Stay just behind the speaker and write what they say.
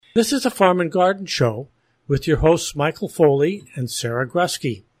This is a Farm and Garden Show with your hosts Michael Foley and Sara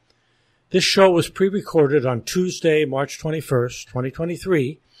Grusky. This show was pre-recorded on Tuesday, March 21st,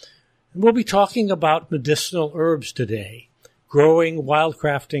 2023, and we'll be talking about medicinal herbs today, growing,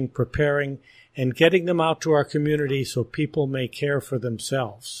 wildcrafting, preparing, and getting them out to our community so people may care for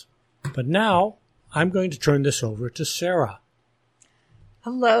themselves. But now, I'm going to turn this over to Sara.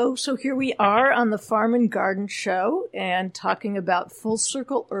 Hello. So here we are on the Farm and Garden Show and talking about Full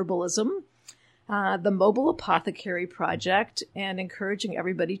Circle Herbalism, the mobile apothecary project, and encouraging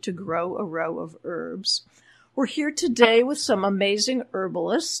everybody to grow a row of herbs. We're here today with some amazing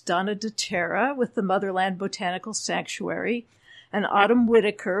herbalists, Donna DiTerra with the Motherland Botanical Sanctuary, and Autumn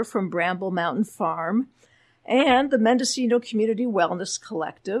Whitaker from Bramble Mountain Farm, and the Mendocino Community Wellness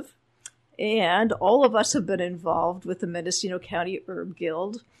Collective. And all of us have been involved with the Mendocino County Herb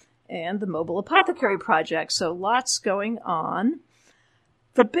Guild and the Mobile Apothecary Project. So lots going on.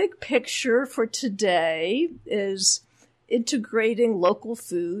 The big picture for today is integrating local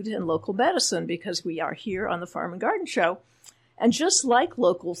food and local medicine because we are here on the Farm and Garden Show. And just like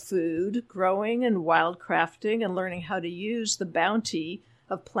local food, growing and wildcrafting and learning how to use the bounty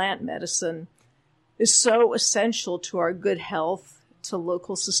of plant medicine is so essential to our good health, to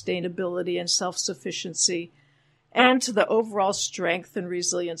local sustainability and self-sufficiency, and to the overall strength and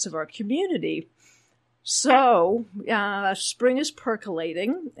resilience of our community. So, spring is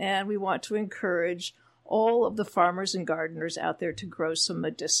percolating, and we want to encourage all of the farmers and gardeners out there to grow some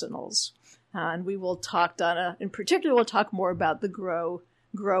medicinals. And we will talk, Donna, in particular, we'll talk more about the Grow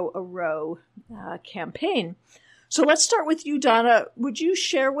a Row campaign. So let's start with you, Donna. Would you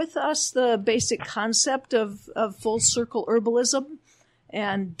share with us the basic concept of full circle herbalism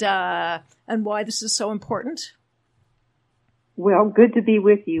and why this is so important? Well, good to be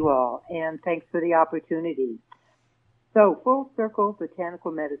with you all, and thanks for the opportunity. So, full circle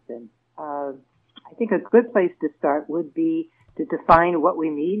botanical medicine. I think a good place to start would be to define what we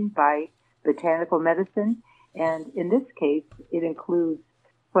mean by botanical medicine, and in this case, it includes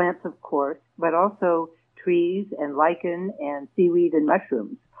plants, of course, but also trees and lichen and seaweed and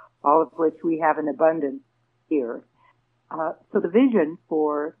mushrooms, all of which we have in abundance here. So the vision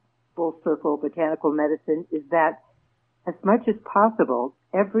for Full Circle Botanical Medicine is that as much as possible,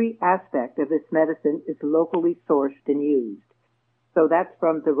 every aspect of this medicine is locally sourced and used. So that's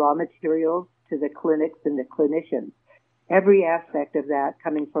from the raw materials to the clinics and the clinicians. Every aspect of that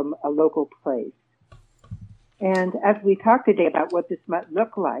coming from a local place. And as we talk today about what this might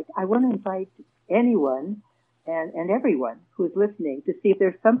look like, I want to invite anyone and everyone who is listening to see if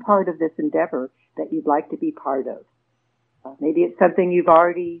there's some part of this endeavor that you'd like to be part of. Maybe it's something you've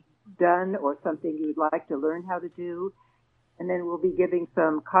already done or something you would like to learn how to do. And then we'll be giving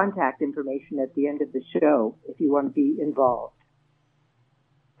some contact information at the end of the show if you want to be involved.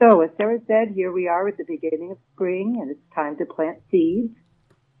 So, as Sara said, here we are at the beginning of spring, and it's time to plant seeds.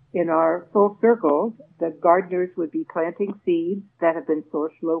 In our full circles, the gardeners would be planting seeds that have been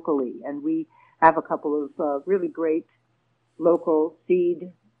sourced locally, and we have a couple of really great local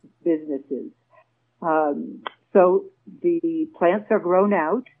seed businesses. So the plants are grown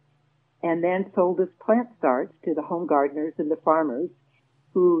out and then sold as plant starts to the home gardeners and the farmers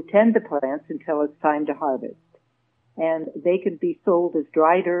who tend the plants until it's time to harvest. And they can be sold as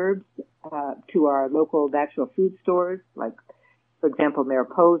dried herbs to our local natural food stores, like, for example,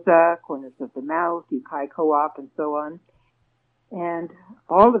 Mariposa, Corners of the Mouth, Ukai Co-op, and so on. And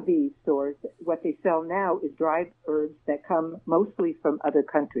all of these stores, what they sell now is dried herbs that come mostly from other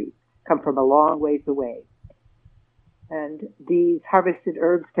countries, come from a long ways away. And these harvested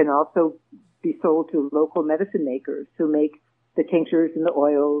herbs can also be sold to local medicine makers who make the tinctures and the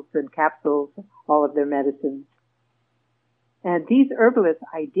oils and capsules, all of their medicines. And these herbalists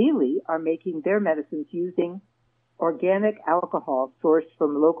ideally are making their medicines using organic alcohol sourced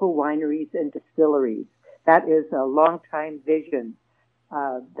from local wineries and distilleries. That is a long-time vision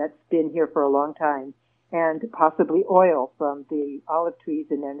that's been here for a long time. And possibly oil from the olive trees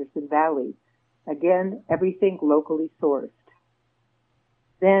in Anderson Valley. Again, everything locally sourced.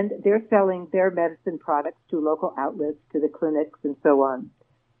 Then they're selling their medicine products to local outlets, to the clinics, and so on.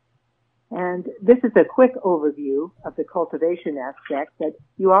 And this is a quick overview of the cultivation aspect, but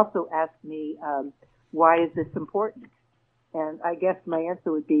you also asked me, why is this important? And I guess my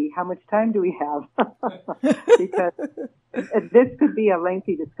answer would be, how much time do we have? Because this could be a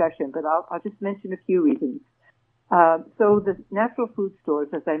lengthy discussion, but I'll just mention a few reasons. So the natural food stores,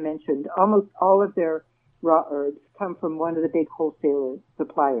 as I mentioned, almost all of their raw herbs come from one of the big wholesaler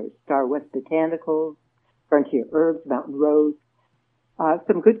suppliers, Star West Botanicals, Frontier Herbs, Mountain Rose.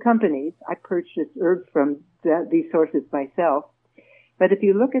 Some good companies. I purchased herbs from these sources myself. But if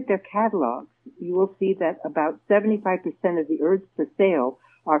you look at their catalogs, you will see that about 75% of the herbs for sale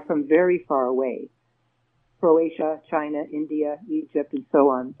are from very far away. Croatia, China, India, Egypt, and so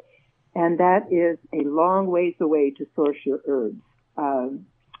on. And that is a long ways away to source your herbs.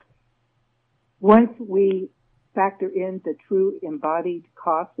 Once we factor in the true embodied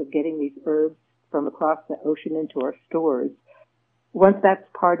cost of getting these herbs from across the ocean into our stores, once that's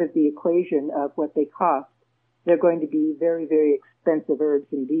part of the equation of what they cost, they're going to be very, very expensive herbs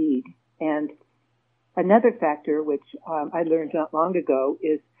indeed. And another factor, which I learned not long ago,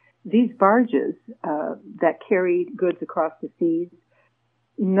 is these barges that carry goods across the seas,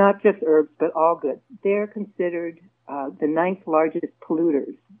 not just herbs, but all goods, they're considered the 9th largest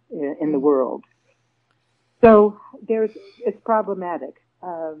polluters in the world. So it's problematic.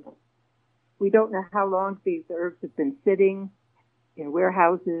 We don't know how long these herbs have been sitting in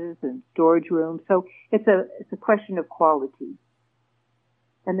warehouses and storage rooms. So it's a question of quality.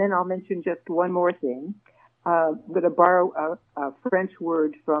 And then I'll mention just one more thing. I'm going to borrow a French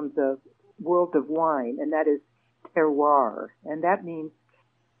word from the world of wine, and that is terroir. And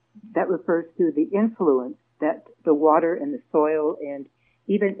that refers to the influence that the water and the soil and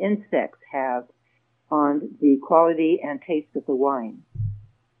even insects have on the quality and taste of the wine.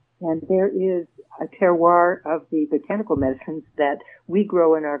 And there is a terroir of the botanical medicines that we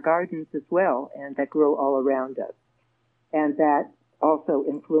grow in our gardens as well, and that grow all around us. And that also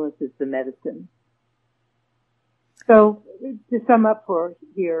influences the medicine. So to sum up for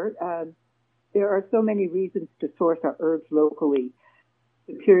here, there are so many reasons to source our herbs locally.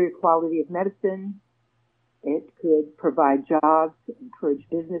 Superior quality of medicine. It could provide jobs, encourage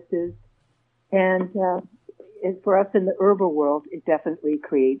businesses. And for us in the herbal world, it definitely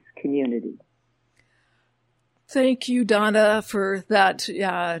creates community. Thank you, Donna, for that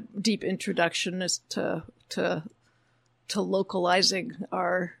deep introduction as to localizing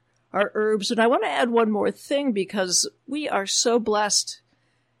our herbs. And I want to add one more thing, because we are so blessed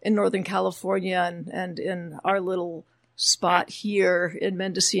in Northern California and in our little spot here in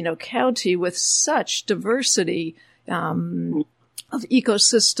Mendocino County with such diversity of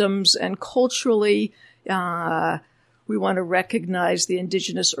ecosystems, and culturally, we want to recognize the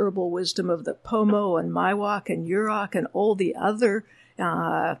indigenous herbal wisdom of the Pomo and Miwok and Yurok and all the other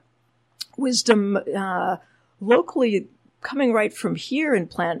wisdom locally coming right from here in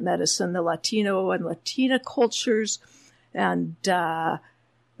plant medicine, the Latino and Latina cultures. And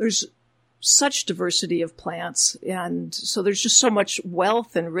there's such diversity of plants. And so there's just so much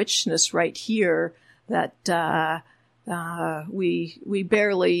wealth and richness right here that we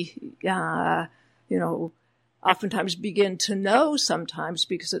barely, oftentimes begin to know sometimes,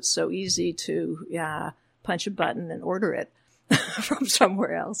 because it's so easy to punch a button and order it from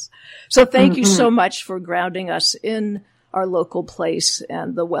somewhere else. So thank you so much for grounding us in our local place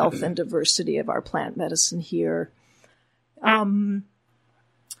and the wealth and diversity of our plant medicine here.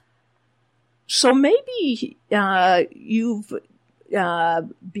 So maybe you've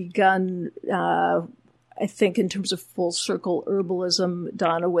begun, I think, in terms of full circle herbalism,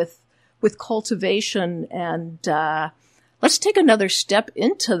 Donna, with cultivation, and let's take another step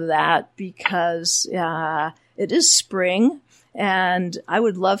into that, because it is spring, and I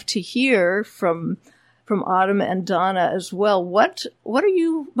would love to hear from Autumn and Donna as well. What are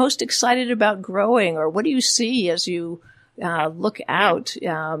you most excited about growing, or what do you see as you look out?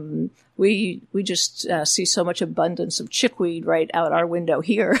 We just see so much abundance of chickweed right out our window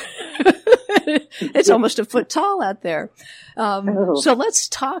here. It's almost a foot tall out there. So let's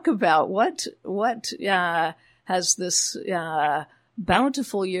talk about what has this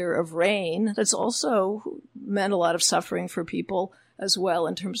bountiful year of rain that's also meant a lot of suffering for people as well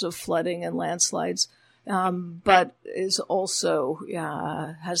in terms of flooding and landslides, but is also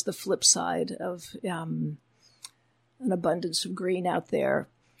has the flip side of an abundance of green out there.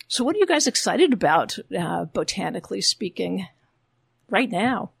 So what are you guys excited about, botanically speaking, right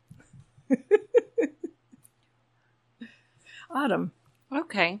now? Autumn.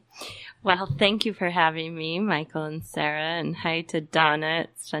 Okay. Well, thank you for having me, Michael and Sara, and hi to Donna.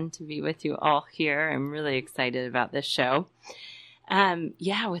 It's fun to be with you all here. I'm really excited about this show.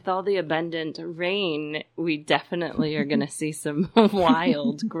 With all the abundant rain, we definitely are going to see some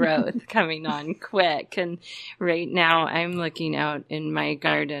wild growth coming on quick. And right now I'm looking out in my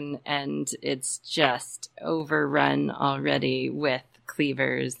garden and it's just overrun already with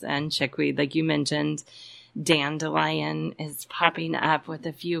cleavers and chickweed. Like you mentioned, dandelion is popping up with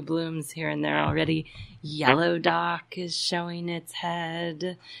a few blooms here and there already. Yellow dock is showing its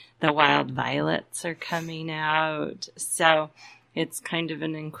head. The wild violets are coming out. So it's kind of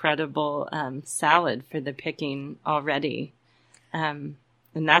an incredible salad for the picking already. And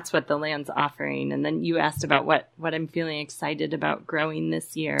that's what the land's offering. And then you asked about what I'm feeling excited about growing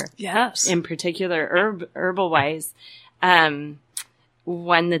this year. Yes. In particular, herbal wise.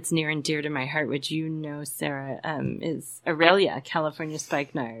 One that's near and dear to my heart, which you know, Sara, is Aurelia, California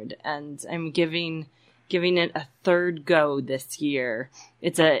spikenard. And I'm giving it a third go this year.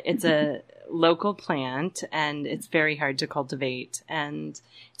 It's a local plant, and it's very hard to cultivate, and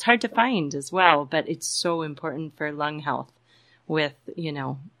it's hard to find as well, but it's so important for lung health with,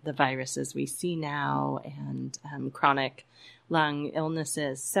 the viruses we see now and chronic lung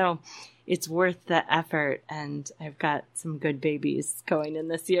illnesses. So it's worth the effort, and I've got some good babies going in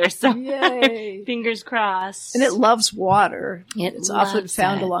this year. So yay. Fingers crossed. And it loves water. It's often loves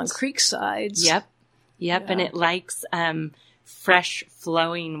found it. along creek sides. Yep. Yeah. And it likes fresh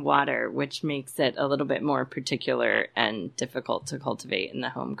flowing water, which makes it a little bit more particular and difficult to cultivate in the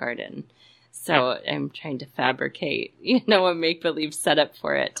home garden. So I'm trying to fabricate, a make-believe setup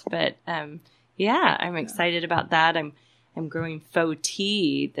for it. But I'm excited about that. I'm growing faux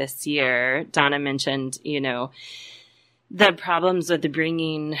tea this year. Donna mentioned, the problems with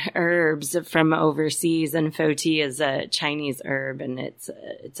bringing herbs from overseas, and faux tea is a Chinese herb, and it's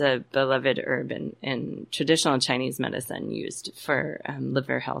a beloved herb in traditional Chinese medicine, used for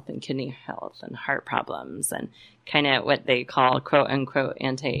liver health and kidney health and heart problems, and kind of what they call quote unquote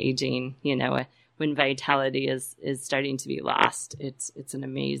anti-aging. When vitality is starting to be lost, it's an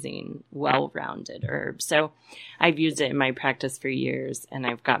amazing, well-rounded herb. So I've used it in my practice for years, and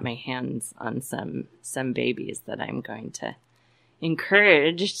I've got my hands on some babies that I'm going to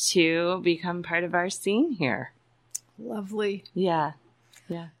encourage to become part of our scene here. Lovely. Yeah.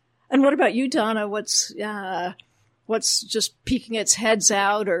 And what about you, Donna? What's just peeking its heads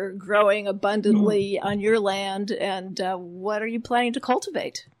out or growing abundantly on your land, and what are you planning to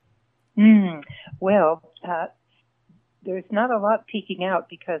cultivate? Well, there's not a lot peeking out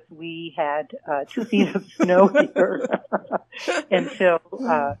because we had 2 feet of snow here until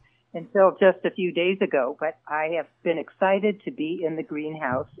just a few days ago. But I have been excited to be in the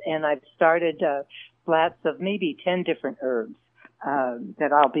greenhouse, and I've started flats of maybe 10 different herbs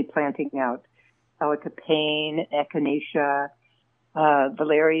that I'll be planting out. Alicapain, echinacea,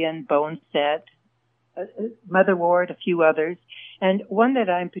 valerian, boneset, motherwort, a few others. And one that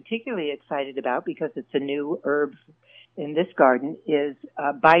I'm particularly excited about because it's a new herb in this garden is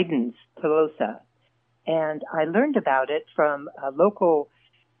Biden's pilosa. And I learned about it from a local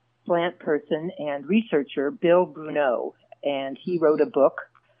plant person and researcher, Bill Bruneau. And he wrote a book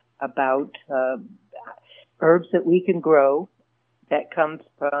about herbs that we can grow that comes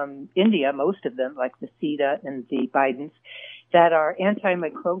from India, most of them, like the Sita and the Bidens, that are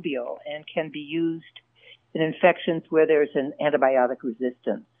antimicrobial and can be used in infections where there's an antibiotic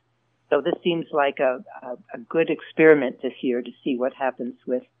resistance. So this seems like a good experiment this year to see what happens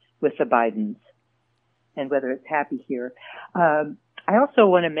with the Bidens and whether it's happy here. I also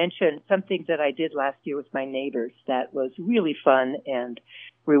want to mention something that I did last year with my neighbors that was really fun and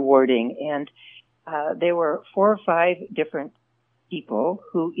rewarding. And there were 4 or 5 different people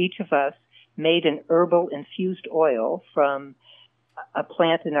who each of us made an herbal infused oil from a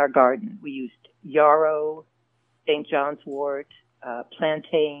plant in our garden. We used yarrow, St. John's wort,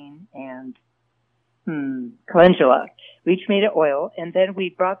 plantain, and calendula. We each made an oil, and then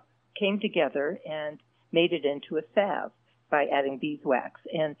we came together and made it into a salve by adding beeswax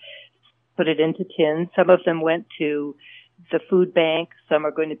and put it into tins. Some of them went to the food bank. Some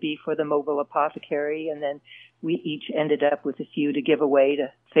are going to be for the mobile apothecary, and then we each ended up with a few to give away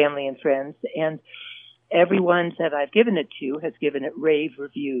to family and friends. And everyone that I've given it to has given it rave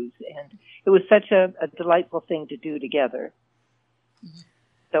reviews, and it was such a delightful thing to do together.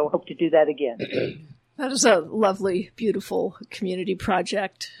 So hope to do that again. That is a lovely, beautiful community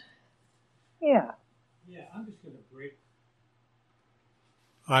project. Yeah. Yeah, I'm just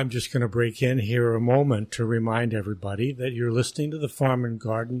going to break in here a moment to remind everybody that you're listening to the Farm and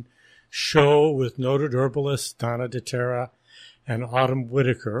Garden show with noted herbalists Donna DiTerra and Autumn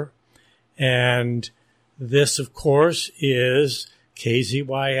Whitaker. And this, of course, is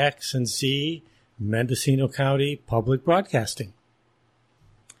KZYX and Z, Mendocino County Public Broadcasting.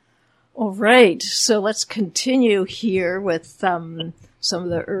 All right, so let's continue here with some of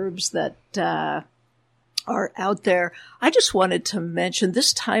the herbs that are out there. I just wanted to mention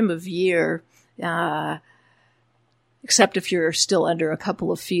this time of year, except if you're still under a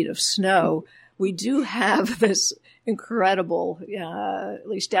couple of feet of snow, we do have this incredible, at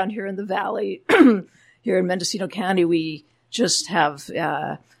least down here in the valley, here in Mendocino County, we just have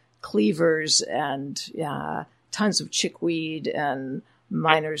cleavers and tons of chickweed and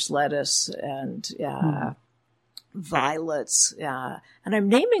miner's lettuce and violets. And I'm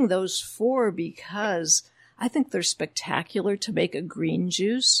naming those 4 because I think they're spectacular to make a green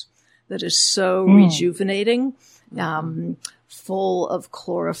juice that is so rejuvenating, full of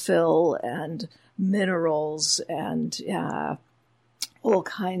chlorophyll and minerals and all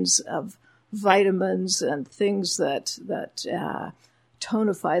kinds of vitamins and things that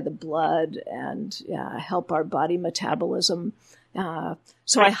tonify the blood and help our body metabolism.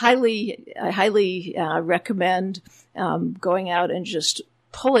 So I highly recommend going out and just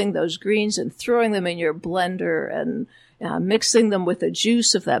pulling those greens and throwing them in your blender and mixing them with a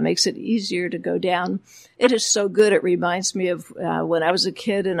juice if that makes it easier to go down. It is so good. It reminds me of when I was a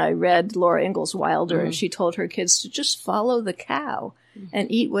kid and I read Laura Ingalls Wilder, and she told her kids to just follow the cow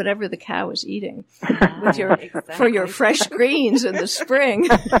and eat whatever the cow is eating with your for your fresh greens in the spring.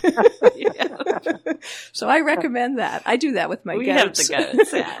 So I recommend that. I do that with my goats. We have the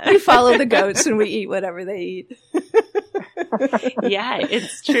goats. Yeah. We follow the goats and we eat whatever they eat. Yeah,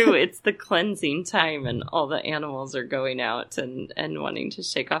 it's true. It's the cleansing time, and all the animals are going out and wanting to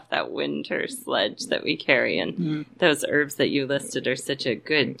shake off that winter sledge that we carry. And those herbs that you listed are such a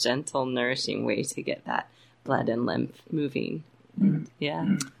good, gentle, nourishing way to get that blood and lymph moving.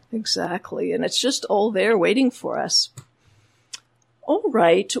 Yeah. Exactly. And it's just all there waiting for us. All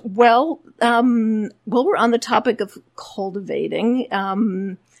right. Well, we're on the topic of cultivating.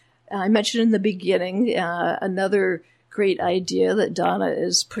 I mentioned in the beginning another great idea that Donna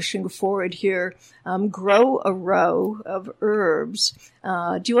is pushing forward here. Grow a row of herbs.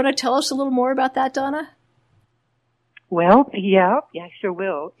 Do you want to tell us a little more about that, Donna? Well, yeah, I sure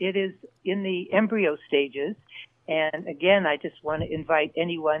will. It is in the embryo stages. And again, I just want to invite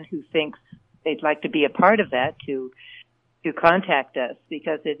anyone who thinks they'd like to be a part of that to contact us,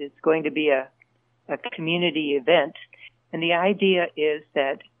 because it is going to be a community event. And the idea is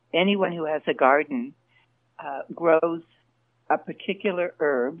that anyone who has a garden grows a particular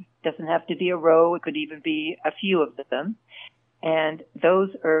herb. Doesn't have to be a row. It could even be a few of them. And those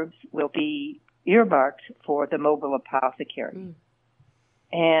herbs will be earmarked for the mobile apothecary.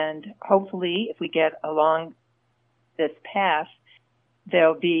 And hopefully, if we get along this path,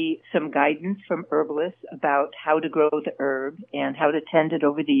 there'll be some guidance from herbalists about how to grow the herb and how to tend it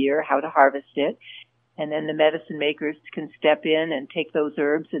over the year, how to harvest it. And then the medicine makers can step in and take those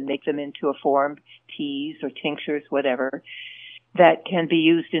herbs and make them into a form, teas or tinctures, whatever, that can be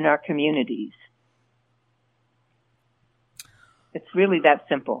used in our communities. It's really that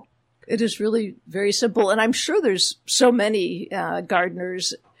simple. It is really very simple. And I'm sure there's so many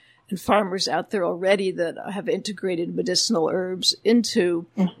gardeners and farmers out there already that have integrated medicinal herbs into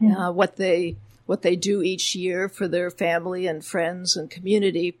what they do each year for their family and friends and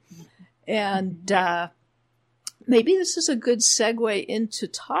community. And maybe this is a good segue into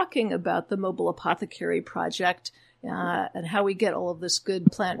talking about the Mobile Apothecary Project and how we get all of this good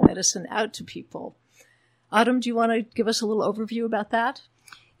plant medicine out to people. Autumn, do you want to give us a little overview about that?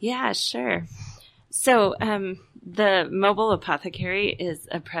 Yeah, sure. So the Mobile Apothecary is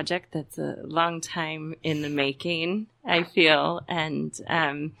a project that's a long time in the making, I feel, and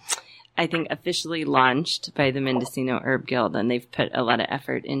I think officially launched by the Mendocino Herb Guild, and they've put a lot of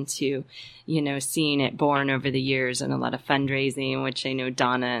effort into, seeing it born over the years, and a lot of fundraising, which I know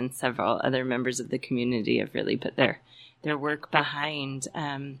Donna and several other members of the community have really put their work behind.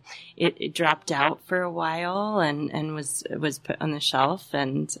 It dropped out for a while and was put on the shelf,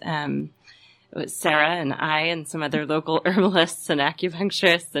 and it was Sara and I and some other local herbalists and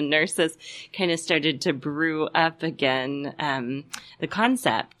acupuncturists and nurses kind of started to brew up again the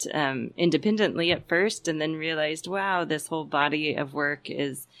concept independently at first, and then realized, wow, this whole body of work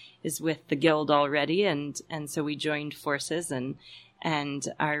is with the guild already, and so we joined forces and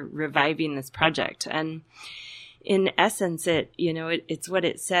are reviving this project. And in essence, it's what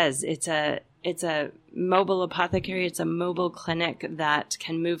it says. It's a mobile apothecary. It's a mobile clinic that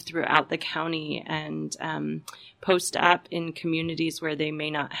can move throughout the county and post up in communities where they may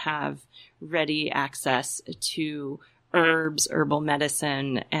not have ready access to herbs, herbal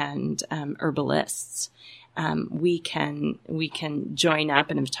medicine, and herbalists. We can join up,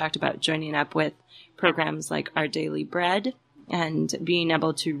 and have talked about joining up with programs like Our Daily Bread, and being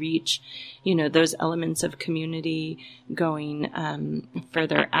able to reach, those elements of community, going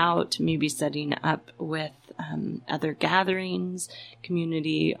further out, maybe setting up with other gatherings,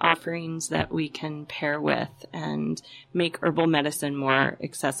 community offerings that we can pair with, and make herbal medicine more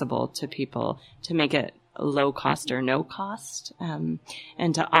accessible to people, to make it low cost or no cost, and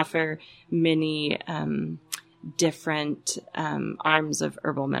to offer many different arms of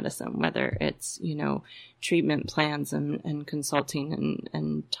herbal medicine, whether it's, treatment plans and consulting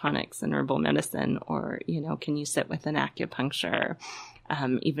and tonics and herbal medicine, or, can you sit with an acupuncture,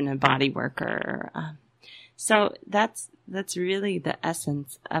 even a body worker. So that's really the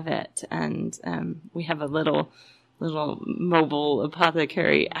essence of it. And we have a little mobile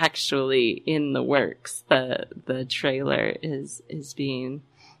apothecary actually in the works. The trailer is being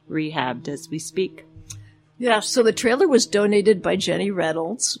rehabbed as we speak. Yeah, so the trailer was donated by Jenny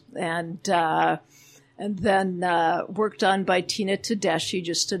Reynolds and then worked on by Tina Tedeschi,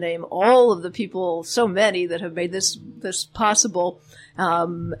 just to name all of the people, so many that have made this possible.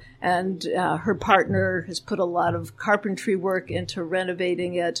 And her partner has put a lot of carpentry work into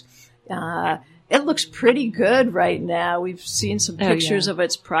renovating it. It looks pretty good right now. We've seen some pictures of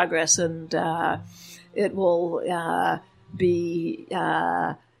its progress, and it will be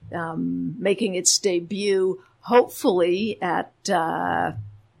making its debut, hopefully, at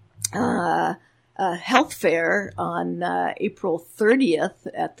health fair on April 30th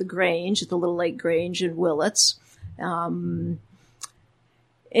at the Grange, at the Little Lake Grange in Willits.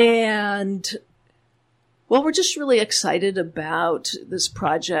 And, well, we're just really excited about this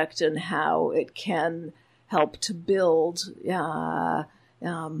project and how it can help to build, that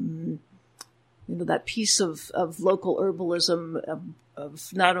piece of local herbalism,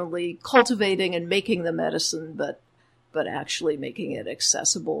 of not only cultivating and making the medicine, but actually making it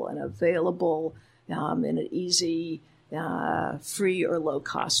accessible and available in an easy, free or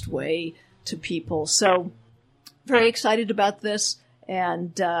low-cost way to people. So very excited about this,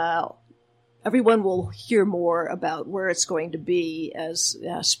 and everyone will hear more about where it's going to be as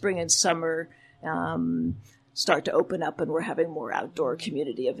spring and summer start to open up, and we're having more outdoor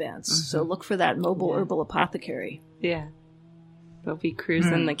community events. Mm-hmm. So look for that mobile herbal apothecary. Yeah. We'll be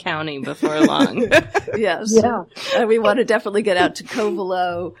cruising the county before long. Yes. Yeah. And we want to definitely get out to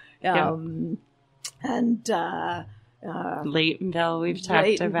Covelo, and Laytonville we've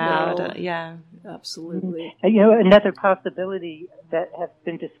talked about. Yeah. Absolutely. Another possibility that has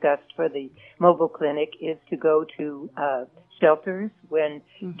been discussed for the mobile clinic is to go to shelters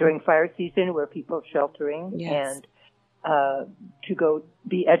during fire season, where people are sheltering, and to go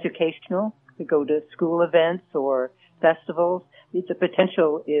be educational, to go to school events or festivals. The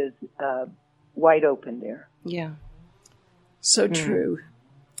potential is wide open there. Yeah. So true.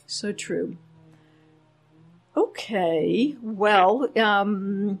 So true. Okay. Well,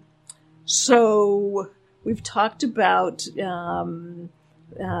 so we've talked about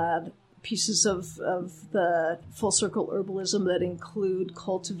pieces of the full circle herbalism that include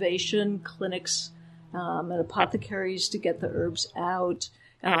cultivation, clinics, and apothecaries to get the herbs out.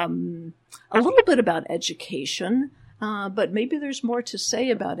 A little bit about education. But maybe there's more to say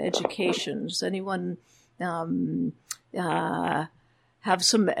about education. Does anyone have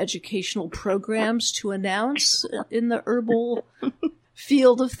some educational programs to announce in the herbal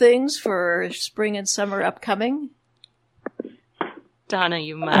field of things for spring and summer upcoming? Donna,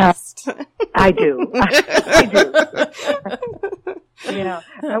 you must. I do. I do.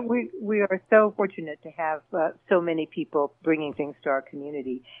 We are so fortunate to have so many people bringing things to our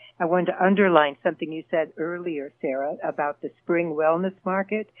community. I wanted to underline something you said earlier, Sara, about the spring wellness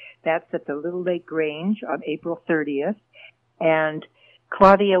market. That's at the Little Lake Grange on April 30th. And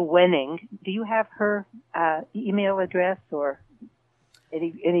Claudia Wenning, do you have her email address or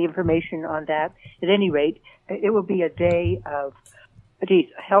any information on that? At any rate, it will be a day of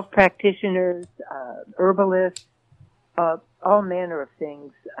health practitioners, herbalists, all manner of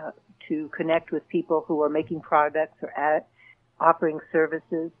things to connect with people who are making products or offering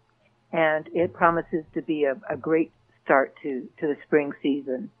services. And it promises to be a great start to the spring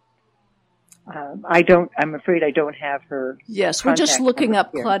season. I'm afraid I don't have her. Yes, we're just looking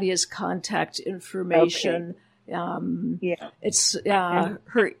up here. Claudia's contact information. Okay. It's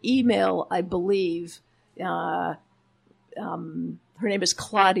her email, I believe. Her name is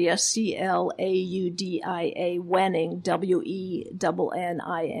Claudia, Claudia Wenning,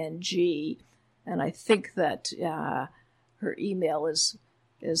 Wenning, and I think that her email is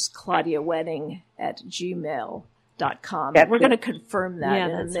claudiawenning@gmail.com. We're going to confirm that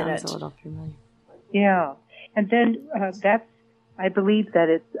in a minute. Sounds a little familiar. Yeah. And then I believe that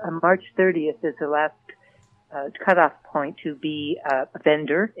it's March 30th is the last cutoff point to be a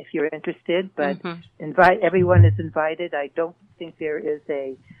vendor if you're interested, but everyone is invited. I don't think there is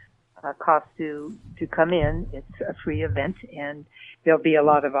a cost to come in. It's a free event, and there'll be a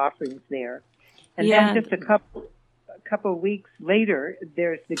lot of offerings there. And then just a couple weeks later,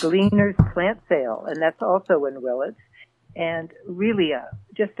 there's the Gleaners Plant Sale, and that's also in Willits. And really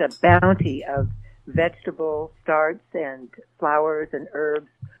just a bounty of vegetable starts and flowers and herbs,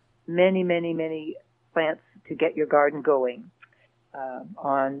 many, many, many plants to get your garden going.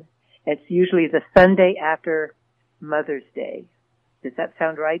 It's usually the Sunday after Mother's Day. Does that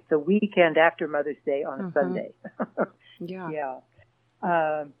sound right? The weekend after Mother's Day on a Sunday. Yeah.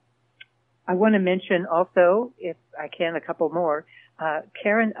 I want to mention also, if I can, a couple more.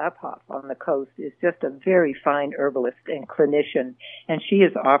 Karen Uphoff on the coast is just a very fine herbalist and clinician, and she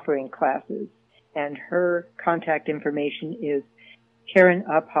is offering classes. And her contact information is Karen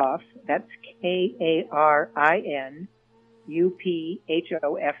Uphoff. That's KarinUphoff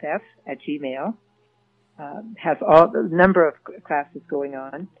 @gmail. Has a number of classes going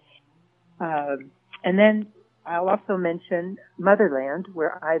on. And then I'll also mention Motherland,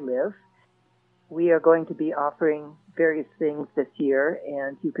 where I live. We are going to be offering various things this year,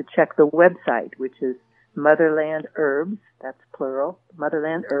 and you could check the website, which is Motherland Herbs, that's plural,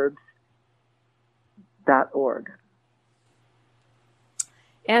 motherlandherbs.org.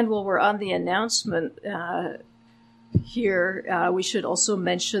 And while we're on the announcement here, we should also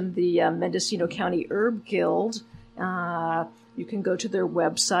mention the Mendocino County Herb Guild. You can go to their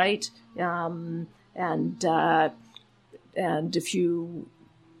website, and if you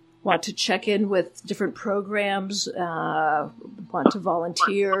want to check in with different programs, want to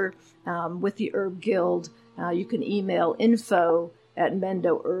volunteer with the Herb Guild, you can email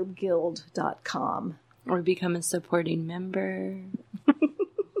info@mendoherbguild.com. Or become a supporting member.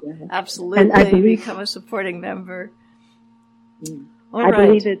 Absolutely, and become a supporting member. All I right.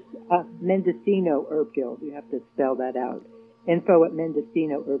 believe it's Mendocino Herb Guild. You have to spell that out.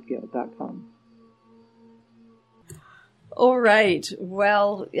 info@mendocinoherbguild.com. All right.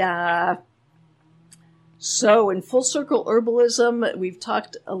 Well, so in Full Circle Herbalism, we've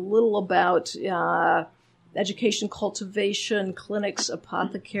talked a little about education, cultivation, clinics,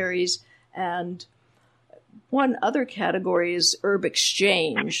 apothecaries, and one other category is herb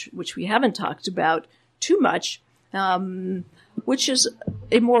exchange, which we haven't talked about too much, which is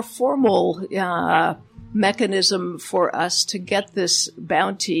a more formal mechanism for us to get this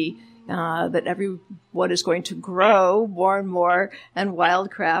bounty that everyone is going to grow more and more and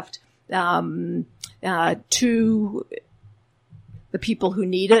wildcraft to the people who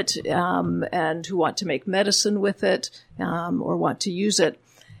need it and who want to make medicine with it or want to use it.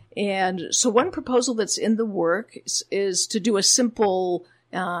 And so one proposal that's in the works is to do a simple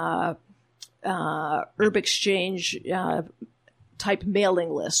herb exchange type mailing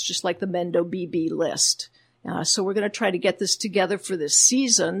list, just like the Mendo BB list. So we're going to try to get this together for this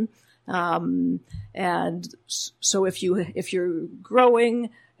season. And so if you're growing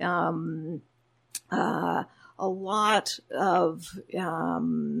a lot of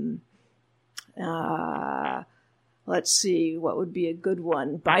let's see, what would be a good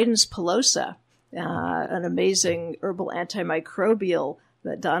one? Bidens pilosa, an amazing herbal antimicrobial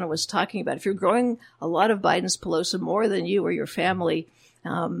that Donna was talking about. If you're growing a lot of Bidens pilosa, more than you or your family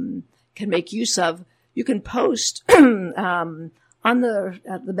can make use of, you can post on the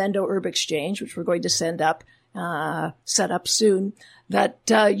Mendo Herb Exchange, which we're going to set up soon, that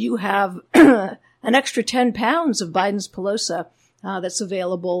you have an extra 10 pounds of Bidens pilosa that's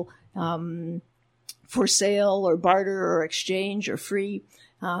available for sale or barter or exchange or free.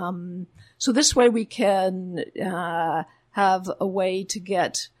 So this way we can have a way to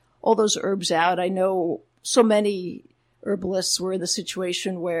get all those herbs out. I know so many herbalists were in the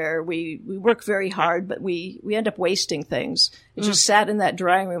situation where we work very hard, but we end up wasting things. It just sat in that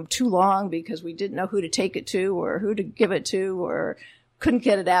drying room too long because we didn't know who to take it to or who to give it to or couldn't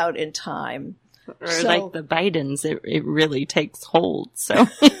get it out in time. Or like the Bidens, it really takes hold. So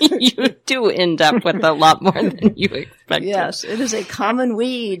you do end up with a lot more than you expected. Yes, it is a common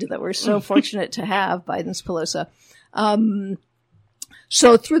weed that we're so fortunate to have, Bidens pilosa.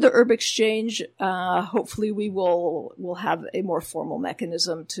 So through the herb exchange, hopefully we'll have a more formal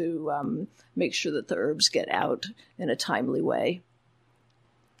mechanism to make sure that the herbs get out in a timely way.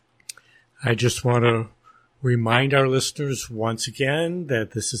 I just want to remind our listeners once again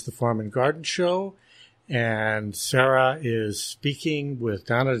that this is the Farm and Garden Show, and Sara is speaking with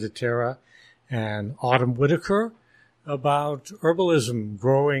Donna DiTerra and Autumn Whitaker about herbalism,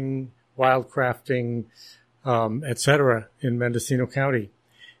 growing, wildcrafting, etc. in Mendocino County.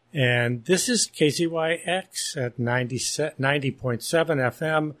 And this is KZYX at 90.7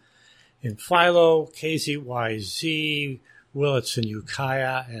 FM in Philo, KZYZ, Willits and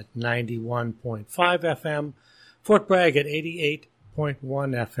Ukiah at 91.5 FM, Fort Bragg at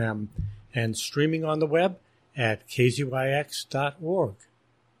 88.1 FM, and streaming on the web at kzyx.org.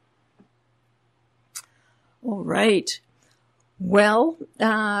 All right. Well,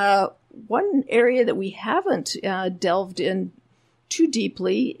 one area that we haven't delved in too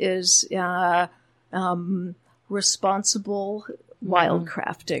deeply is responsible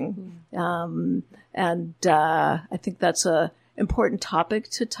wildcrafting. And I think that's a important topic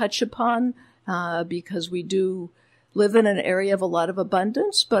to touch upon because we do live in an area of a lot of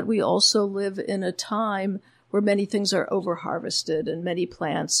abundance, but we also live in a time where many things are over-harvested and many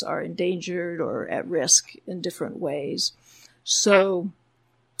plants are endangered or at risk in different ways. So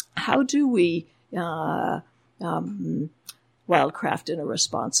how do we wildcraft in a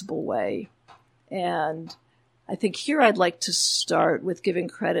responsible way? And I think here I'd like to start with giving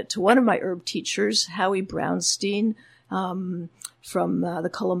credit to one of my herb teachers, Howie Brownstein, from the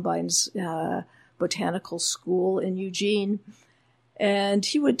Columbine's Botanical School in Eugene. And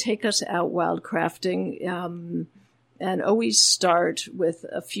he would take us out wildcrafting and always start with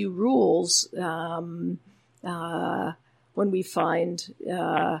a few rules when we find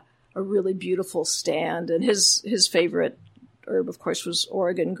a really beautiful stand. And his favorite herb, of course, was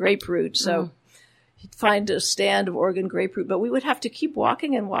Oregon grapefruit. So he'd find a stand of Oregon grapefruit, but we would have to keep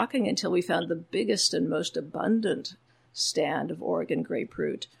walking and walking until we found the biggest and most abundant stand of Oregon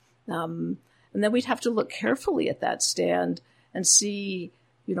grapefruit. And then we'd have to look carefully at that stand and see,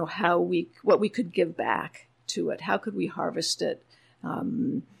 what we could give back to it. How could we harvest it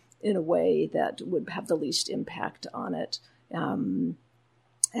in a way that would have the least impact on it?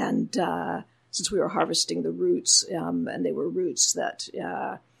 Since we were harvesting the roots, and they were roots that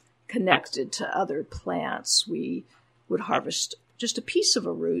connected to other plants, we would harvest just a piece of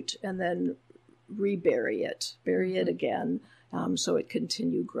a root and then bury it again, so it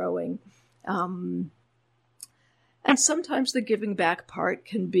continued growing. And sometimes the giving back part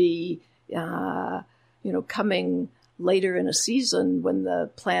can be, coming later in a season when the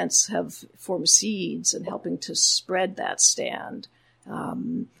plants have formed seeds and helping to spread that stand,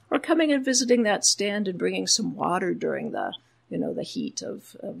 or coming and visiting that stand and bringing some water during the heat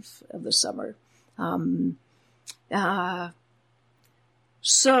of the summer.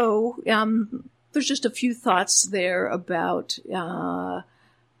 So there's just a few thoughts there about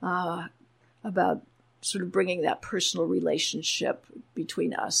sort of bringing that personal relationship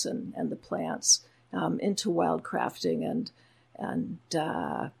between us and the plants into wildcrafting, and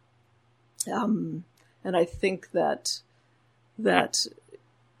I think that's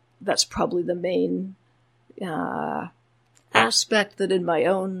probably the main aspect that in my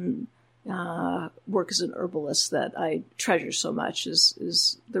own work as an herbalist that I treasure so much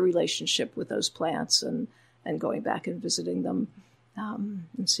is the relationship with those plants and going back and visiting them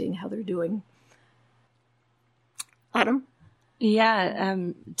and seeing how they're doing. Autumn? Yeah,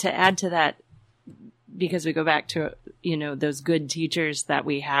 to add to that, because we go back to, those good teachers that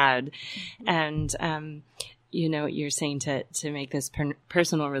we had, and, you're saying to make this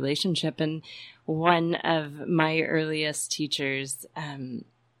personal relationship. And one of my earliest teachers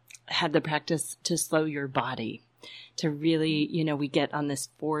had the practice to slow your body, to really, we get on this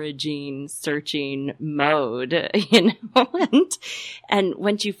foraging, searching mode, and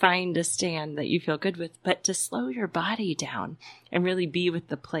once you find a stand that you feel good with, but to slow your body down and really be with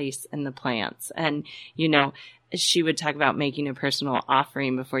the place and the plants. And, she would talk about making a personal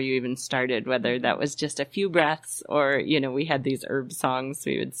offering before you even started, whether that was just a few breaths or, we had these herb songs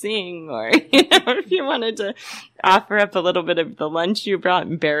we would sing, or, if you wanted to offer up a little bit of the lunch you brought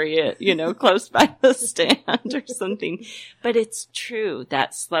and bury it, close by the stand or something. But it's true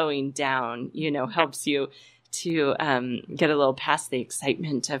that slowing down, helps you to get a little past the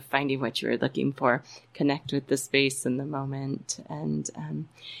excitement of finding what you were looking for, connect with the space and the moment, and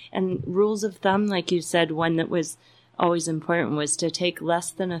rules of thumb, like you said, one that was always important was to take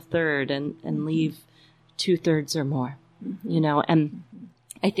less than a third and leave 2/3 or more, and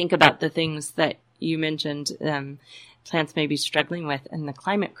I think about the things that you mentioned, plants may be struggling with, and the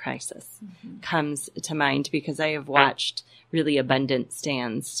climate crisis comes to mind because I have watched really abundant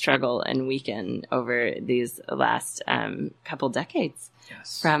stands struggle and weaken over these last couple decades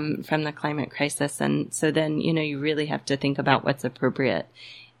from the climate crisis. And so then, you really have to think about what's appropriate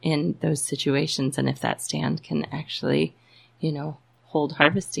in those situations and if that stand can actually, hold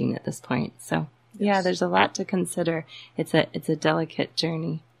harvesting at this point. So yeah, there's a lot to consider. It's a delicate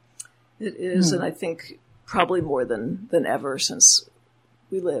journey. It is. And I think probably more than ever, since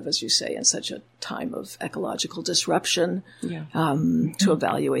we live, as you say, in such a time of ecological disruption, to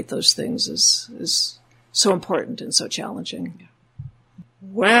evaluate those things is so important and so challenging. Yeah.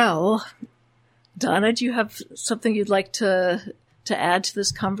 Well, Donna, do you have something you'd like to add to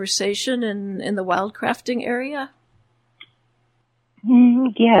this conversation in the wildcrafting area?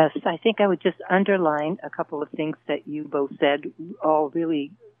 Yes, I think I would just underline a couple of things that you both said, all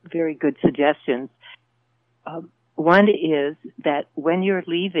really very good suggestions. One is that when you're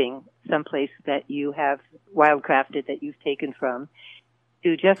leaving someplace that you have wildcrafted, that you've taken from,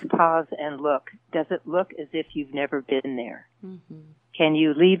 to just pause and look. Does it look as if you've never been there? Mm-hmm. Can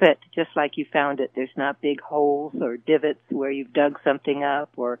you leave it just like you found it? There's not big holes or divots where you've dug something up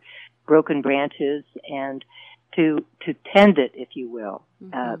or broken branches, and to tend it, if you will.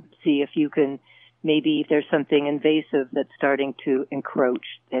 Mm-hmm. See if you can, maybe if there's something invasive that's starting to encroach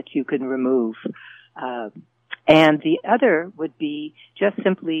that you can remove. And the other would be just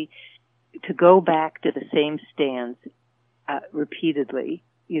simply to go back to the same stands repeatedly,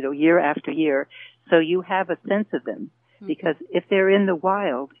 year after year, so you have a sense of them. Mm-hmm. Because if they're in the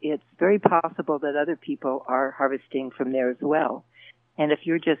wild, it's very possible that other people are harvesting from there as well. And if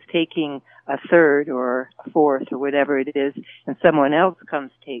you're just taking a third or a fourth or whatever it is, and someone else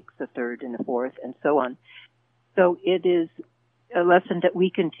comes, takes a third and a fourth, and so on. So it is a lesson that we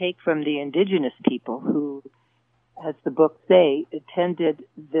can take from the indigenous people who, as the books say, tended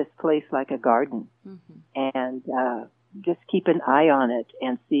this place like a garden. Mm-hmm. And just keep an eye on it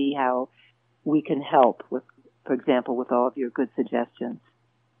and see how we can help with, for example, with all of your good suggestions.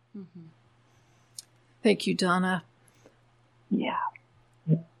 Mm-hmm. Thank you, Donna. Yeah.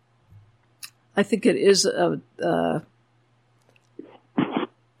 I think it is a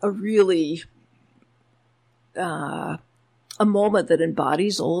really a moment that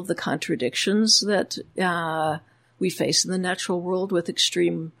embodies all of the contradictions that we face in the natural world with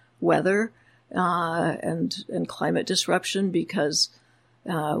extreme weather and climate disruption, because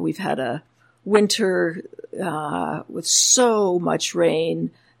we've had a winter with so much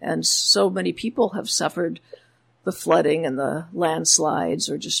rain, and so many people have suffered the flooding and the landslides,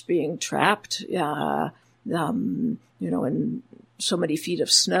 or just being trapped, in so many feet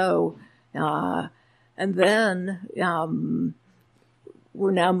of snow. And then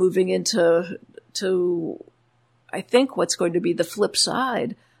we're now moving into I think what's going to be the flip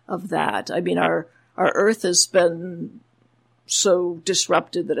side of that. I mean, our earth has been so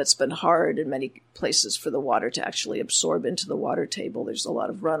disrupted that it's been hard in many places for the water to actually absorb into the water table. There's a lot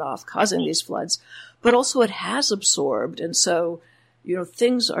of runoff causing these floods, but also it has absorbed. And so,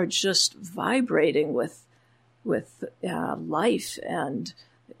 things are just vibrating with life and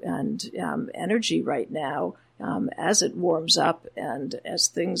energy right now, as it warms up and as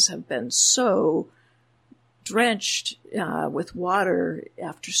things have been so drenched with water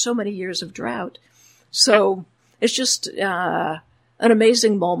after so many years of drought. So it's just an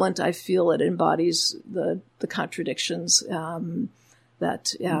amazing moment. I feel it embodies the contradictions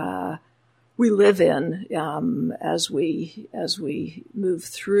that we live in as we move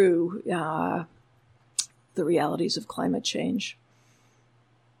through the realities of climate change.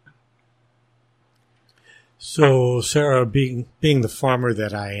 So, Sara, being the farmer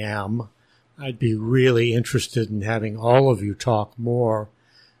that I am, I'd be really interested in having all of you talk more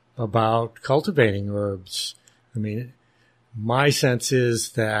about cultivating herbs. I mean, my sense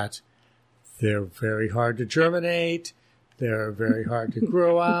is that they're very hard to germinate. They're very hard to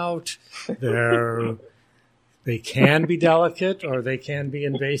grow out. They can be delicate, or they can be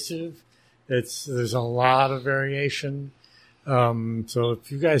invasive. There's a lot of variation. So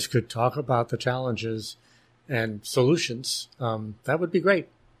if you guys could talk about the challenges and solutions, that would be great.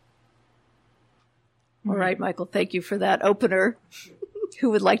 All right, Michael, thank you for that opener. Who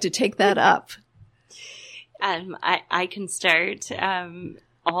would like to take that up? I can start.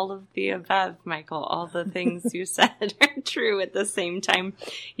 All of the above, Michael. All the things you said are true at the same time.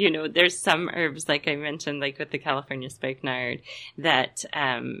 There's some herbs, like I mentioned, like with the California spikenard, that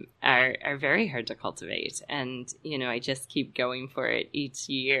are very hard to cultivate. And, I just keep going for it each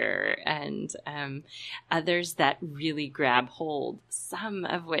year. And others that really grab hold, some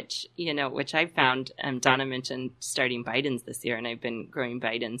of which, which I found, Donna mentioned starting Bidens this year, and I've been growing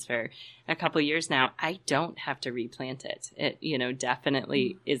Bidens for a couple years now. I don't have to replant it. It, definitely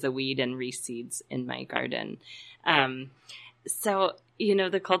is a weed and reseeds in my garden. So,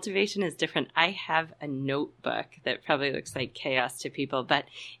 the cultivation is different. I have a notebook that probably looks like chaos to people, but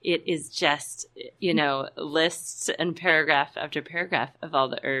it is just, lists and paragraph after paragraph of all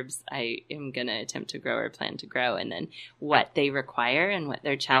the herbs I am going to attempt to grow or plan to grow, and then what they require and what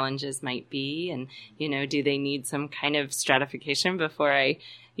their challenges might be. And, do they need some kind of stratification before I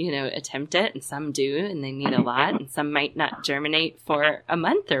attempt it? And some do, and they need a lot, and some might not germinate for a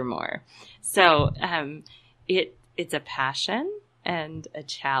month or more. So it's a passion and a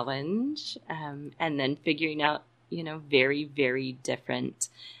challenge, and then figuring out, very, very different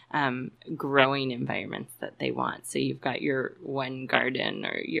growing environments that they want. So you've got your one garden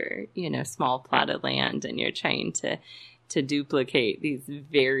or your, small plot of land, and you're trying to to duplicate these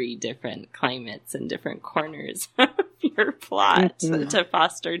very different climates and different corners of your plot to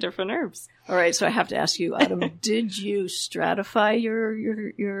foster different herbs. All right, so I have to ask you, Autumn, did you stratify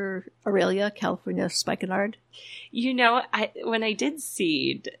your Aurelia, California spikenard? When I did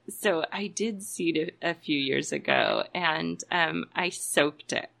seed, a few years ago, and I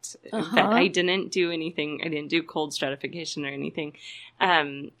soaked it. But I didn't do anything. I didn't do cold stratification or anything.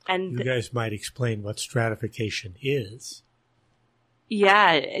 And you guys might explain what stratification is.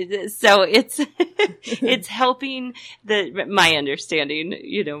 Yeah, so it's helping my understanding.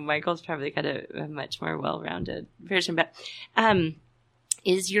 Michael's probably got a much more well-rounded version, but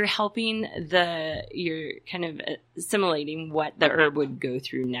is you're helping you're kind of assimilating what the herb would go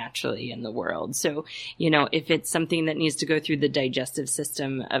through naturally in the world. So, if it's something that needs to go through the digestive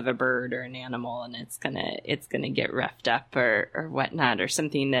system of a bird or an animal and it's gonna get roughed up or whatnot, or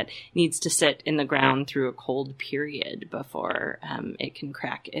something that needs to sit in the ground through a cold period before it can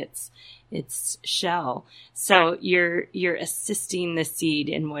crack its shell. So you're assisting the seed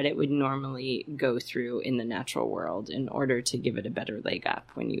in what it would normally go through in the natural world in order to give it a better leg up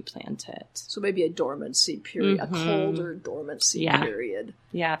when you plant it. So maybe a dormancy period, a colder dormancy period.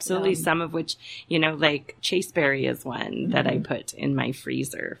 Yeah, absolutely. Some of which, like chaseberry is one that I put in my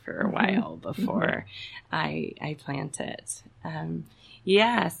freezer for a while before I plant it.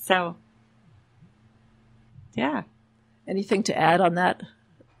 So Anything to add on that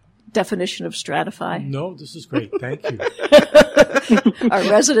definition of stratify? No, this is great. Thank you. Our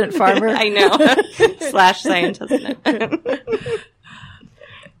resident farmer. I know. / scientist.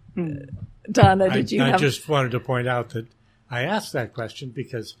 Donna, did you I just wanted to point out that I asked that question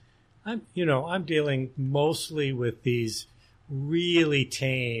because I'm dealing mostly with these really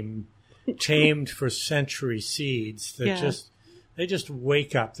tamed for century seeds that they just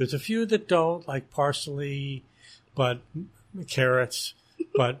wake up. There's a few that don't, like parsley, but carrots,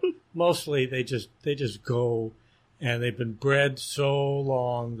 but mostly they just go, and they've been bred so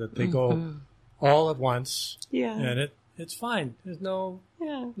long that they go all at once. Yeah. And it's fine. There's no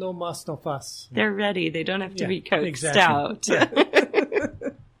muss, no fuss. They're ready. They don't have to be coaxed out. Yeah.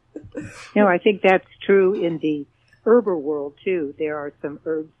 I think that's true in the herbal world too. There are some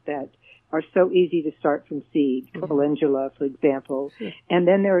herbs that are so easy to start from seed, calendula, for example. And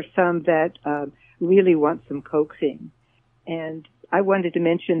then there are some that really want some coaxing. And I wanted to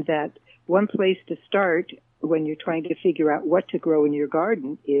mention that one place to start when you're trying to figure out what to grow in your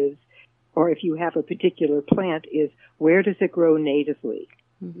garden is, or if you have a particular plant, is where does it grow natively?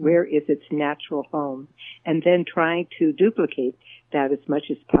 Where is its natural home? And then trying to duplicate that as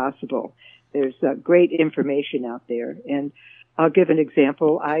much as possible. There's great information out there. And I'll give an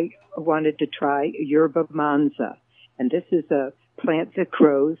example. I wanted to try yerba manza. And this is a plant that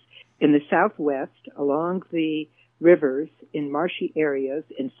grows in the southwest along the rivers in marshy areas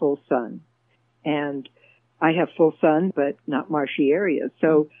in full sun. And I have full sun, but not marshy areas.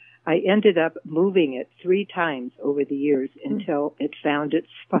 So I ended up moving it 3 times over the years until it found its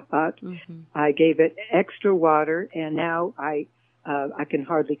spot. I gave it extra water, and now I can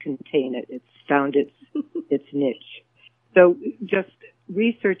hardly contain it. It's found its niche. So just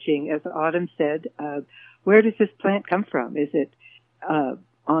researching, as Autumn said, where does this plant come from? Is it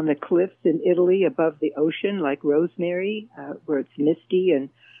on the cliffs in Italy above the ocean, like rosemary, where it's misty and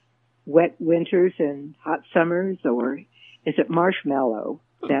wet winters and hot summers? Or is it marshmallow,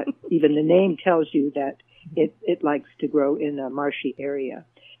 that even the name tells you that it likes to grow in a marshy area?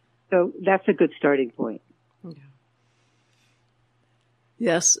 So that's a good starting point.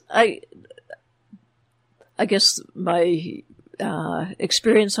 Yes, I guess my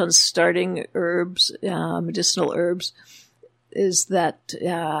experience on starting herbs, medicinal herbs, is that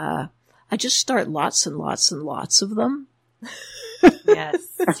I just start lots and lots and lots of them.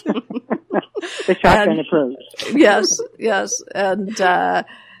 Yes. The shotgun approach. Yes.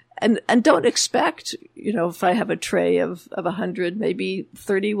 And don't expect, if I have a tray of 100, maybe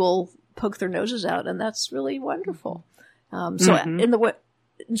 30 will poke their noses out, and that's really wonderful. So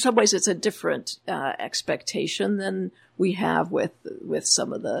in some ways it's a different expectation than we have with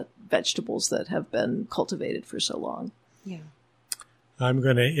some of the vegetables that have been cultivated for so long. Yeah. I'm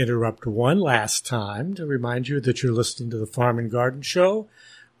going to interrupt one last time to remind you that you're listening to the Farm and Garden Show.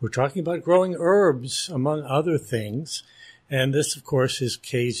 We're talking about growing herbs, among other things. And this, of course, is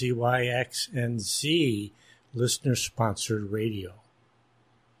KZYX&Z, listener-sponsored radio.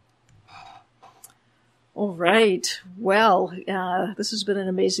 All right. Well, this has been an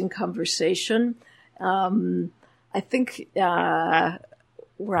amazing conversation. I think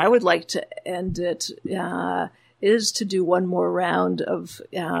where I would like to end it is to do one more round of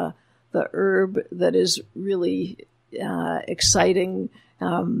the herb that is really exciting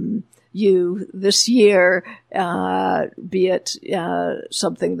you this year, be it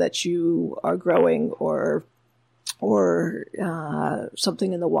something that you are growing or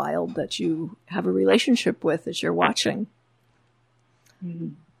something in the wild that you have a relationship with as you're watching. Mm-hmm.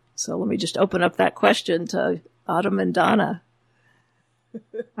 So let me just open up that question to Autumn and Donna.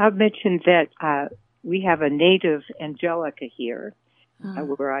 I've mentioned that we have a native Angelica here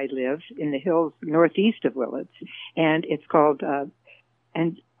where I live in the hills northeast of Willits, and it's called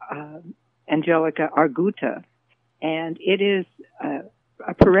Angelica arguta, and it is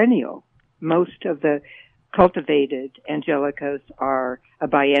a perennial. Most of the cultivated Angelicas are a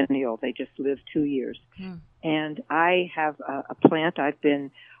biennial. They just live 2 years. And I have a plant I've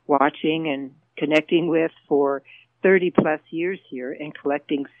been watching and connecting with for 30 plus years here and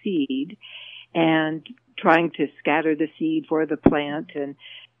collecting seed and trying to scatter the seed for the plant. And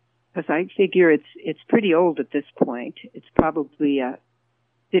because I figure it's pretty old at this point. It's probably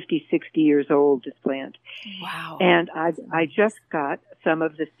 50, 60 years old, this plant. Wow. And I just got some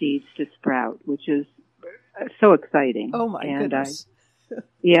of the seeds to sprout, which is so exciting. Oh my goodness.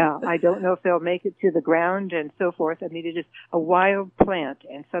 I don't know if they'll make it to the ground and so forth. I mean, it is a wild plant,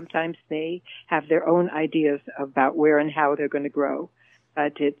 and sometimes they have their own ideas about where and how they're going to grow.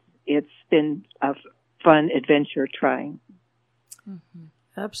 But it's been a fun adventure trying. Mm-hmm.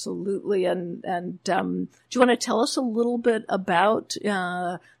 Absolutely. And do you want to tell us a little bit about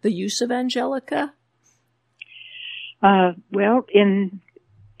the use of Angelica? Well, in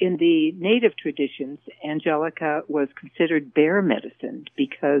the native traditions, Angelica was considered bear medicine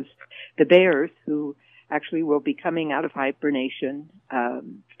because the bears, who actually will be coming out of hibernation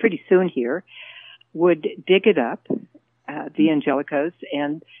pretty soon here, would dig it up, the Angelicas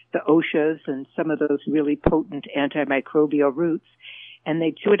and the oshas and some of those really potent antimicrobial roots, and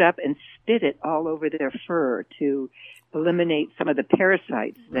they chew it up and spit it all over their fur to eliminate some of the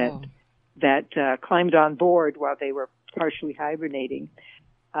parasites that climbed on board while they were partially hibernating.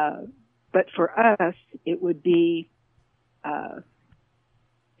 But for us, it would be,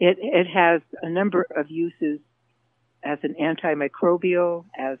 it has a number of uses as an antimicrobial,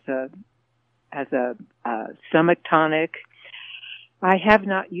 as a stomach tonic. I have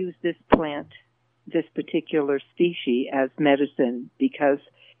not used this plant, this particular species, as medicine because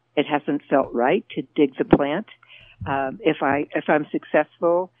it hasn't felt right to dig the plant. If I'm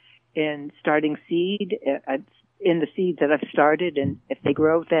successful in starting seed, in the seed that I've started, and if they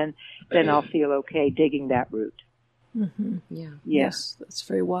grow, then I'll feel okay digging that root. Mm-hmm. Yeah. Yes, that's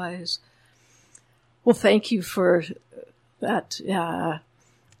very wise. Well, thank you for that,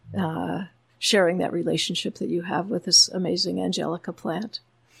 sharing that relationship that you have with this amazing Angelica plant.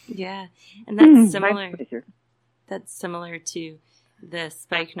 Yeah, and that's similar. That's similar to the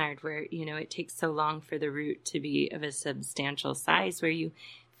spikenard, where it takes so long for the root to be of a substantial size, where you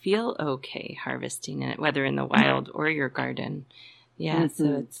feel okay harvesting it, whether in the wild or your garden. Yeah,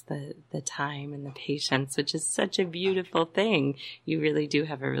 so it's the time and the patience, which is such a beautiful thing. You really do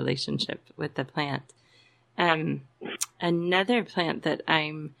have a relationship with the plant. Another plant that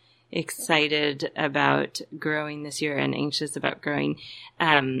I'm excited about growing this year and anxious about growing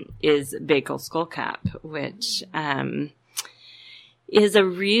is Bakel skullcap, which is a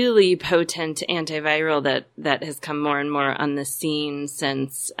really potent antiviral that has come more and more on the scene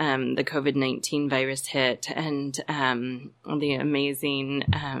since the COVID-19 virus hit, and the amazing,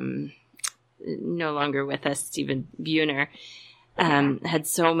 no longer with us, Stephen Buhner, had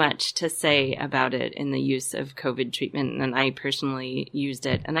so much to say about it in the use of COVID treatment, and I personally used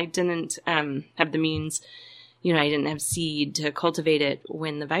it, and I didn't have the means. I didn't have seed to cultivate it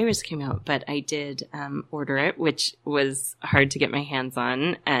when the virus came out, but I did order it, which was hard to get my hands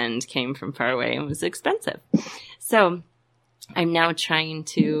on and came from far away and was expensive. So I'm now trying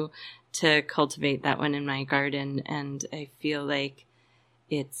to cultivate that one in my garden, and I feel like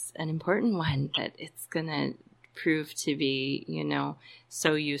it's an important one, that it's going to prove to be,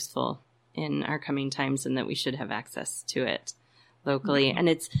 so useful in our coming times, and that we should have access to it locally. And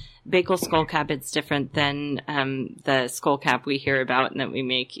it's Bakel skullcap. It's different than the skullcap we hear about and that we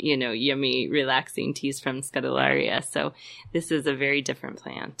make, yummy, relaxing teas from Scutellaria. So this is a very different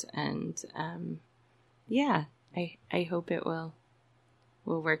plant, and I hope it will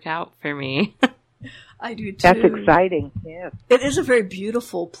work out for me. I do too. That's exciting. Yeah, it is a very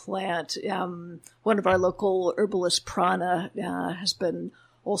beautiful plant. One of our local herbalists, Prana, has been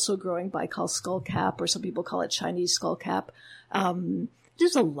also growing Baikal skullcap, or some people call it Chinese skullcap. It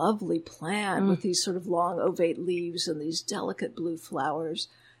is a lovely plant with these sort of long ovate leaves and these delicate blue flowers.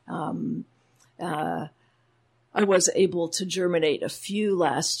 I was able to germinate a few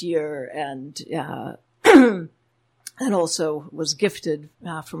last year, and and also was gifted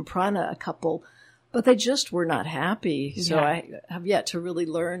from Prana a couple, but they just were not happy. So I have yet to really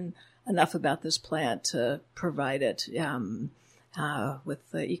learn enough about this plant to provide it with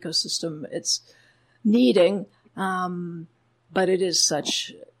the ecosystem it's needing. But it is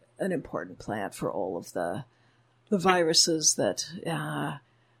such an important plant for all of the viruses that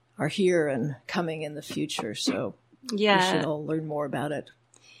are here and coming in the future. So we should all learn more about it.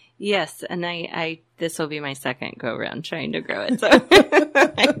 Yes, and I this will be my second go around trying to grow it. So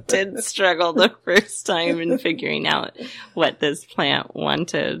I did struggle the first time in figuring out what this plant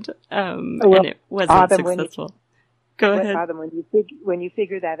wanted, and it wasn't Autumn, successful. Go ahead. Autumn, when you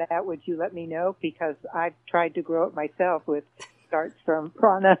figure that out, would you let me know? Because I've tried to grow it myself with starts from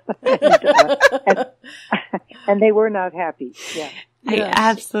Prana, and they were not happy. Yeah. I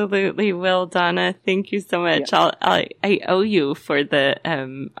absolutely will, Donna. Thank you so much. Yeah. I owe you for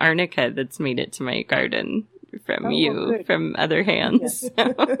the arnica that's made it to my garden from from other hands.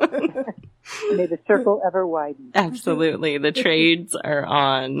 Yeah. May the circle ever widen. Absolutely. The trades are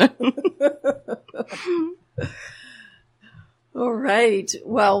on. All right.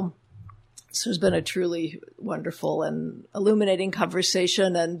 Well, this has been a truly wonderful and illuminating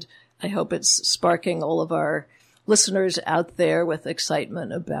conversation, and I hope it's sparking all of our listeners out there with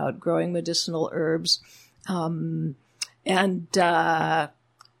excitement about growing medicinal herbs. And the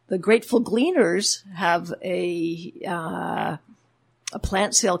Grateful Gleaners have a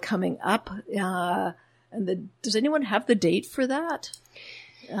plant sale coming up. Does anyone have the date for that?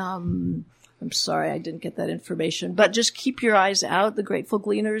 I'm sorry, I didn't get that information, but just keep your eyes out. The Grateful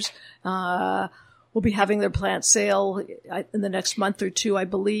Gleaners will be having their plant sale in the next month or two, I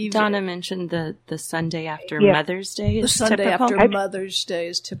believe. Donna mentioned the Sunday after Mother's Day is typical. The Sunday after Mother's Day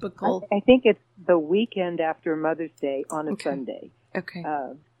is typical. I think it's the weekend after Mother's Day on a Sunday. Okay.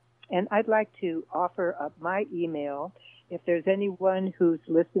 And I'd like to offer up my email. If there's anyone who's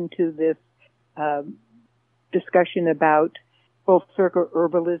listened to this discussion about full circle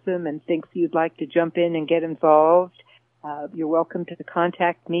herbalism and thinks you'd like to jump in and get involved, you're welcome to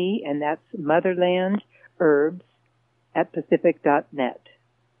contact me, and that's motherlandherbs@pacific.net.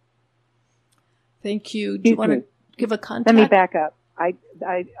 Thank you. Do you want to give a contact? Let me back up. I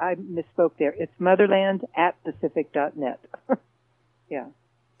misspoke there. It's motherland@pacific.net. Yeah.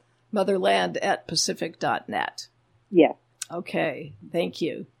 Motherland@pacific.net. Yes. Okay. Thank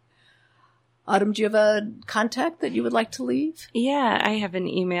you. Autumn, do you have a contact that you would like to leave? Yeah, I have an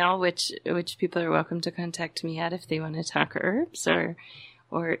email which people are welcome to contact me at if they want to talk herbs or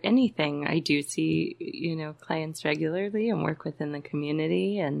anything. I do see, clients regularly and work within the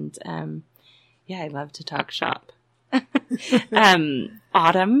community, and I love to talk shop. Autumn,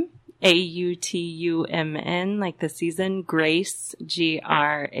 AUTUMN, like the season, Grace,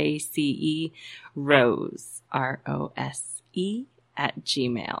 GRACE, Rose, ROSE,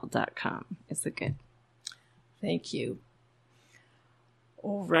 @gmail.com is a good. Thank you.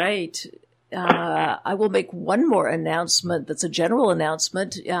 All right. I will make one more announcement that's a general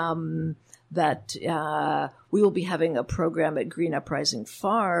announcement that we will be having a program at Green Uprising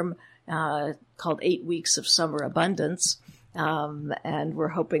Farm called 8 Weeks of Summer Abundance. And we're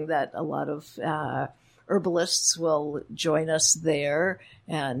hoping that a lot of herbalists will join us there,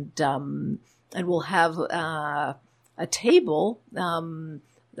 and we'll have a table, a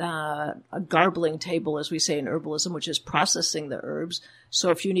garbling table, as we say in herbalism, which is processing the herbs.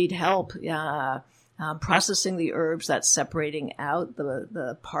 So if you need help processing the herbs, that's separating out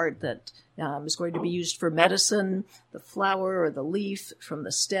the part that is going to be used for medicine, the flower or the leaf from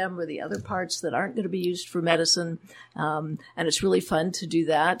the stem, or the other parts that aren't going to be used for medicine. And it's really fun to do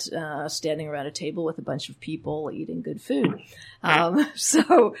that, standing around a table with a bunch of people eating good food.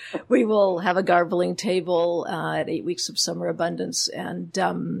 So we will have a garbling table at 8 Weeks of Summer Abundance, and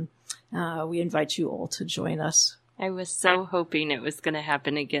we invite you all to join us. I was so hoping it was going to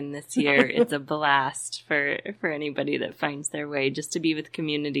happen again this year. It's a blast for anybody that finds their way just to be with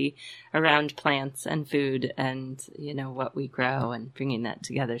community around plants and food and, what we grow and bringing that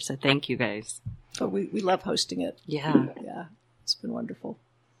together. So thank you guys. Oh, we love hosting it. Yeah. Yeah. It's been wonderful.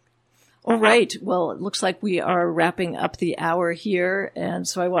 All right. Well, it looks like we are wrapping up the hour here. And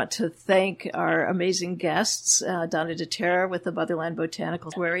so I want to thank our amazing guests, Donna DiTerra with the Motherland Botanical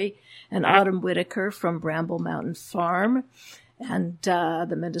Sanctuary and Autumn Whitaker from Bramble Mountain Farm and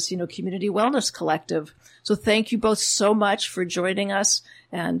the Mendocino Community Wellness Collective. So thank you both so much for joining us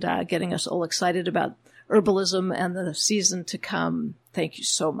and getting us all excited about herbalism and the season to come. Thank you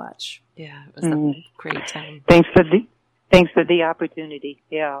so much. Yeah, it was a great time. Thanks for the opportunity.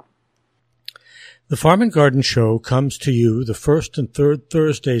 Yeah. The Farm and Garden Show comes to you the first and third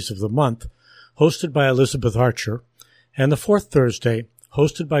Thursdays of the month, hosted by Elizabeth Archer, and the fourth Thursday,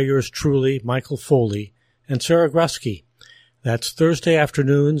 hosted by yours truly, Michael Foley, and Sara Grusky. That's Thursday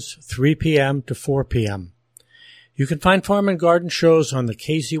afternoons, 3 p.m. to 4 p.m. You can find Farm and Garden shows on the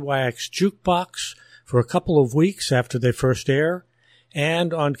KZYX Jukebox for a couple of weeks after they first air,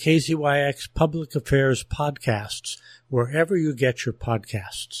 and on KZYX Public Affairs podcasts, wherever you get your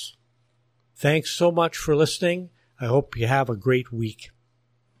podcasts. Thanks so much for listening. I hope you have a great week.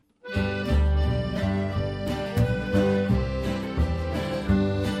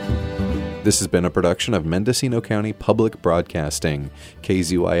 This has been a production of Mendocino County Public Broadcasting,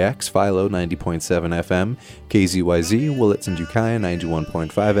 KZYX Philo 90.7 FM, KZYZ Willits and Ukiah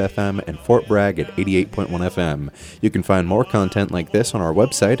 91.5 FM, and Fort Bragg at 88.1 FM. You can find more content like this on our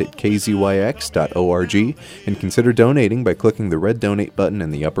website at kzyx.org, and consider donating by clicking the red donate button in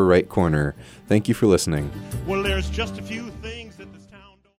the upper right corner. Thank you for listening. Well, there's just a few things